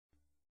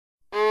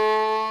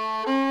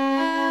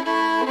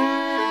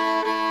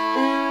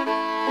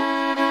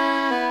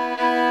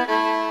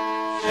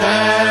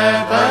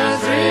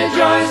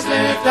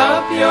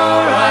up your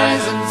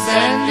eyes and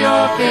send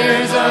your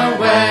fears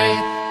away.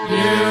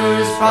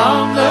 News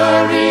from the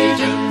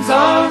regions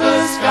of the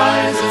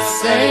skies, a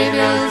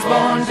Saviour's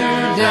born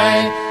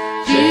today.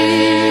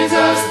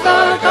 Jesus,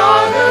 the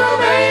God whom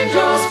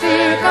angels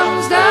fear,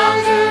 comes down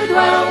to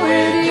dwell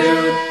with you.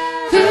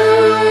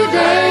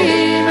 Today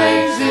he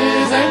makes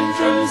his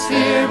entrance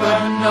here,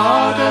 but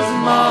not as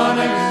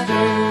monarchs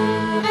do.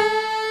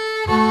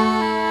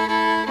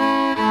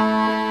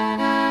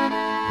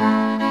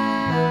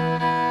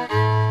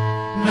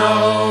 No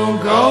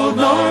gold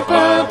nor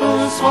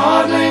purple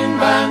swaddling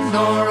bands,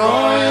 nor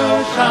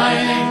royal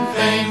shining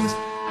things.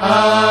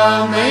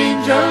 A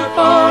manger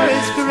for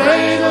his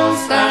cradle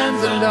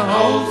stands, and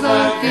holds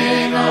the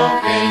King of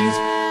Kings.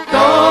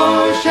 Go,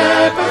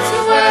 shepherds,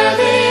 where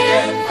the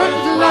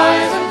infant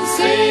lies, and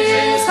see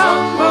his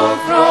humble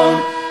throne.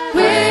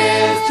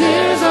 With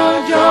tears of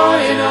joy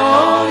in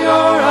all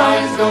your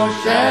eyes, go,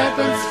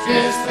 shepherds,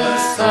 kiss the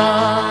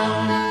Son.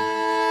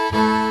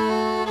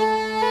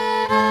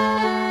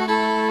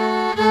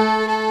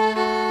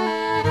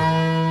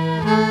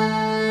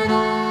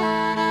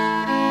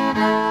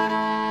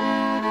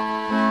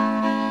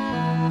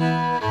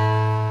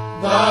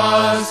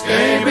 Thus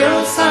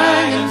Gabriel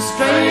sang, and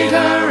straight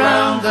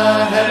around the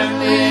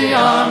heavenly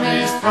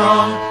armies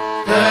throng.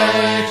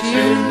 They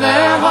tune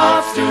their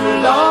harps to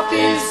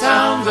lofty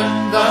sounds,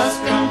 and thus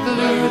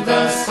conclude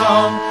the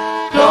song.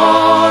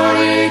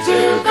 Glory to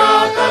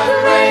God that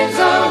reigns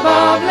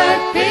above, let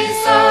peace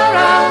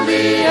surround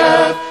the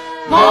earth.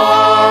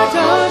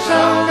 Mortals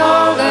shall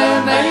know their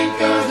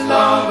Maker's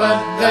love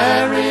at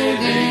their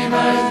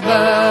Redeemer's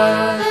birth.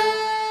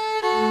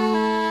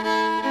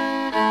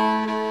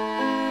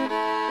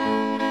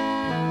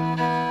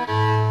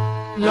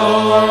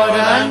 Lord,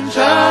 and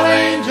shall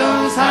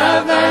angels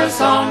have their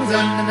songs,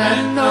 and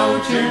men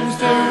no tunes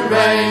to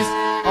raise?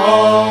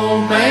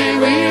 Oh, may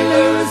we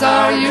lose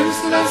our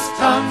useless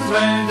tongues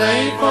when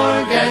they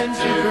forget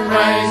to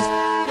praise.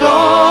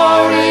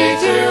 Glory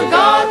to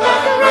God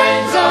that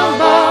reigns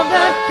above,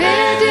 that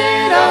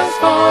pitied us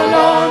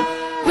forlorn.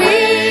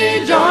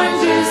 We join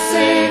to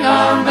sing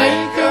our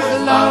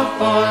Maker's love,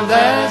 for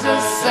there's a